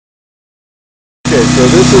Okay, so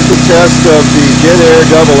this is the test of the Jennaire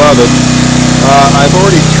double oven. I've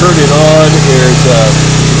already turned it on. There's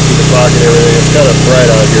you can see the clock and everything. It's kind of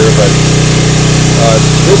bright on here, but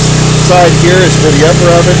this side here is for the upper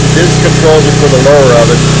oven. This controls are for the lower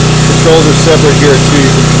oven. Controls are separate here too.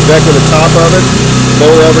 You can connect to the top oven.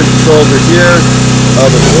 Lower oven controls are here.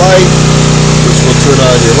 Oven light, which will turn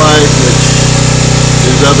on your light.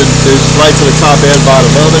 Which there's lights on the top and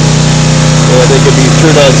bottom oven. And they can be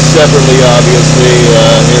turned on separately, obviously.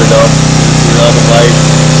 Here, no, this is your oven light.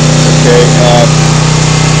 Okay.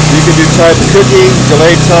 You can do timed cooking,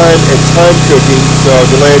 delayed time, and time cooking. So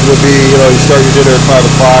delayed will be, you start your dinner at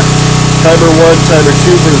 5 o'clock. Timer 1, timer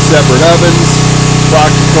 2 for the separate ovens.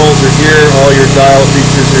 Clock controls are here. All your dial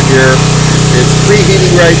features are here. It's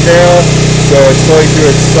preheating right now, so it's going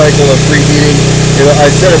through its cycle of preheating.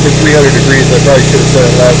 I set it for 300 degrees. I probably should have set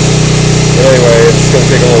it less. But anyway, it's going to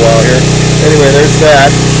take a little while here. Anyway, there's that.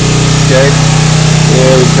 Okay.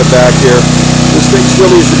 And we come back here. This thing still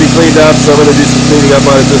needs to be cleaned up, so I'm going to do some cleaning up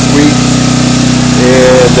on it this week.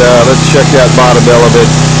 And let's check that bottom element.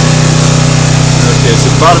 Okay, so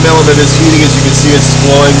the bottom element is heating. As you can see, it's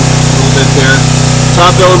glowing a little bit there.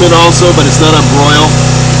 Top element also, but it's not on broil.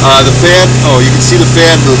 The fan, you can see the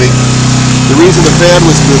fan moving. The reason the fan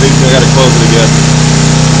was moving, I got to close it again.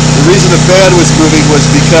 The reason the fan was moving was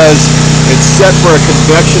because it's set for a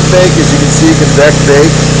convection bake. As you can see, convect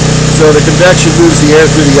bake. So the convection moves the air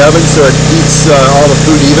through the oven, so it heats all the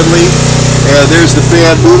food evenly. And there's the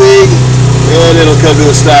fan moving, and it'll come to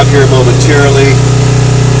a stop here momentarily.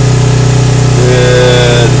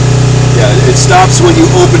 And yeah, it stops when you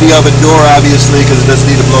open the oven door, obviously, because it doesn't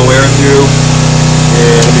need to blow air through.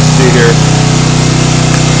 And let me see here.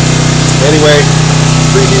 Anyway,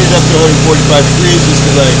 preheated up to 145 degrees just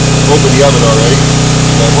because I opened the oven already.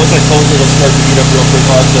 But once I close it, it'll start to heat up real quick.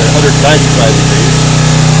 I'll start at 195 degrees.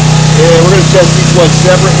 And we're going to test each one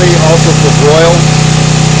separately, also for broil.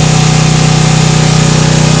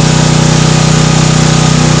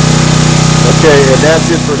 Okay, and that's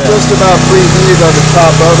it for now. Just about preheated on the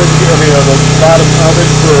top oven, on the bottom oven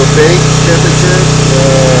for bake temperature.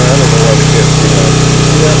 I don't know why we can't see that.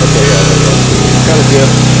 Yeah, okay, yeah, there we go. Kind of dim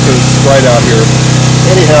because it's bright out here.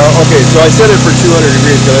 Anyhow, okay, so I set it for 200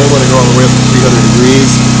 degrees because I don't want to go all the way up to 300 degrees.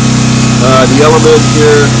 The element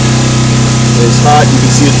here is hot. You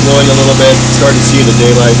can see it glowing a little bit. It's hard to see in the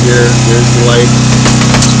daylight here. There's the light.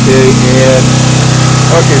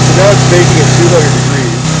 Okay, so now it's baking at 200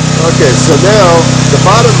 degrees. Okay, so now the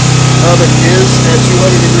bottom oven is at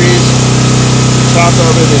 200 degrees. The top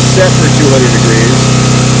oven is set for 200 degrees.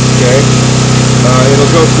 Okay,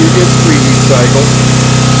 it'll go through its preheat cycle.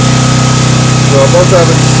 So both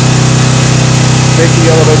ovens make the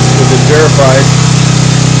elements have been verified,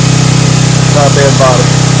 top and bottom.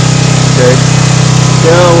 Okay.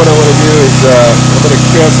 Now what I want to do is I'm going to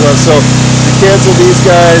cancel it. So to cancel these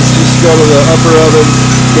guys, just go to the upper oven,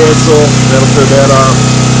 cancel, that'll turn that off.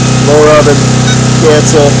 Lower oven,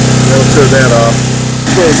 cancel, that'll turn that off.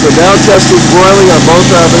 Okay, so now testing broiling on both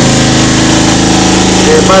ovens.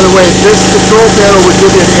 And by the way, this control panel would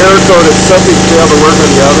give you an error code if something failed to work on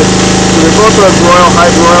the oven. So they're both on broil,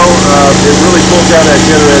 high broil. It really pulls down that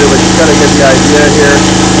generator, but you kind of get the idea here.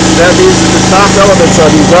 That means that the top elements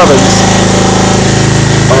on these ovens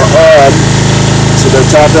are on. So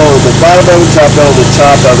they're top element, bottom oven, top element,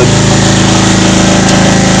 top oven.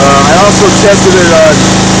 I also tested it on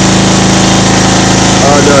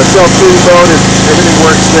self-cleaning mode, and everything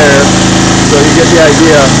works there. So you get the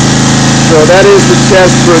idea. So that is the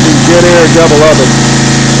test for the Jennaire double oven.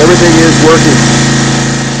 Everything is working.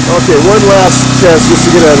 Okay, one last test just to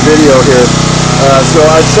get out of the video here. So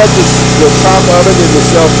I've set the top oven in the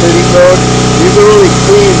self-cleaning mode. You can only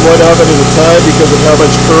clean one oven at a time because of how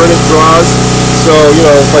much current it draws. So,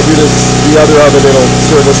 if I do this, the other oven, it'll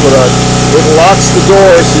turn this one on. It locks the door,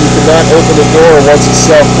 so you cannot open the door once it's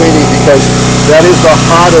self-cleaning because that is the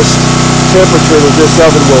hottest temperature that this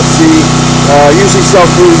oven will see. Usually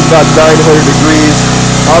self-cleaning is about 900 degrees.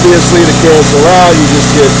 Obviously, to cancel out, you just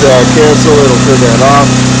hit cancel. It'll turn that off.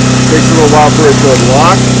 Takes a little while for it to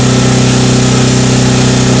unlock.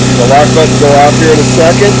 The lock button go off here in a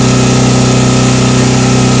second.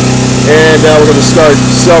 And now we're going to start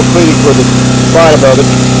self-cleaning for the bottom of it.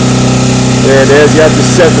 And as you have to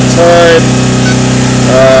set the time,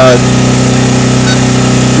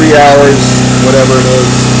 3 hours, whatever it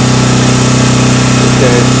is.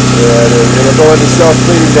 Okay, and it'll go into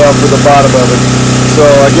self-cleaning now for the bottom of it. So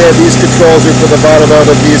again, these controls are for the bottom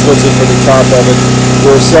oven, these ones are for the top oven.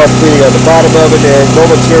 We're self-cleaning on the bottom oven, and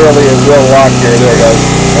momentarily it will lock here. There it goes.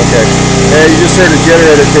 Okay. And you just heard a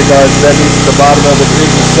generator kick on, so that means the bottom oven is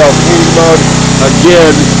in self-cleaning mode.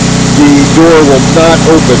 Again, the door will not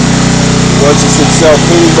open once it's in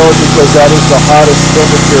self-cleaning mode, because that is the hottest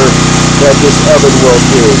temperature that this oven will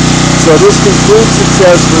do. So this concludes the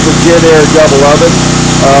test for the Jennaire double oven.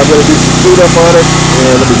 I'm going to do some cleanup on it,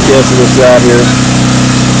 and let me cancel this out here.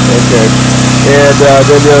 Okay, and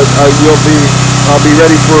then I'll be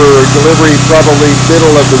ready for delivery probably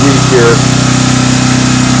middle of the week here.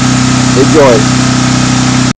 Enjoy.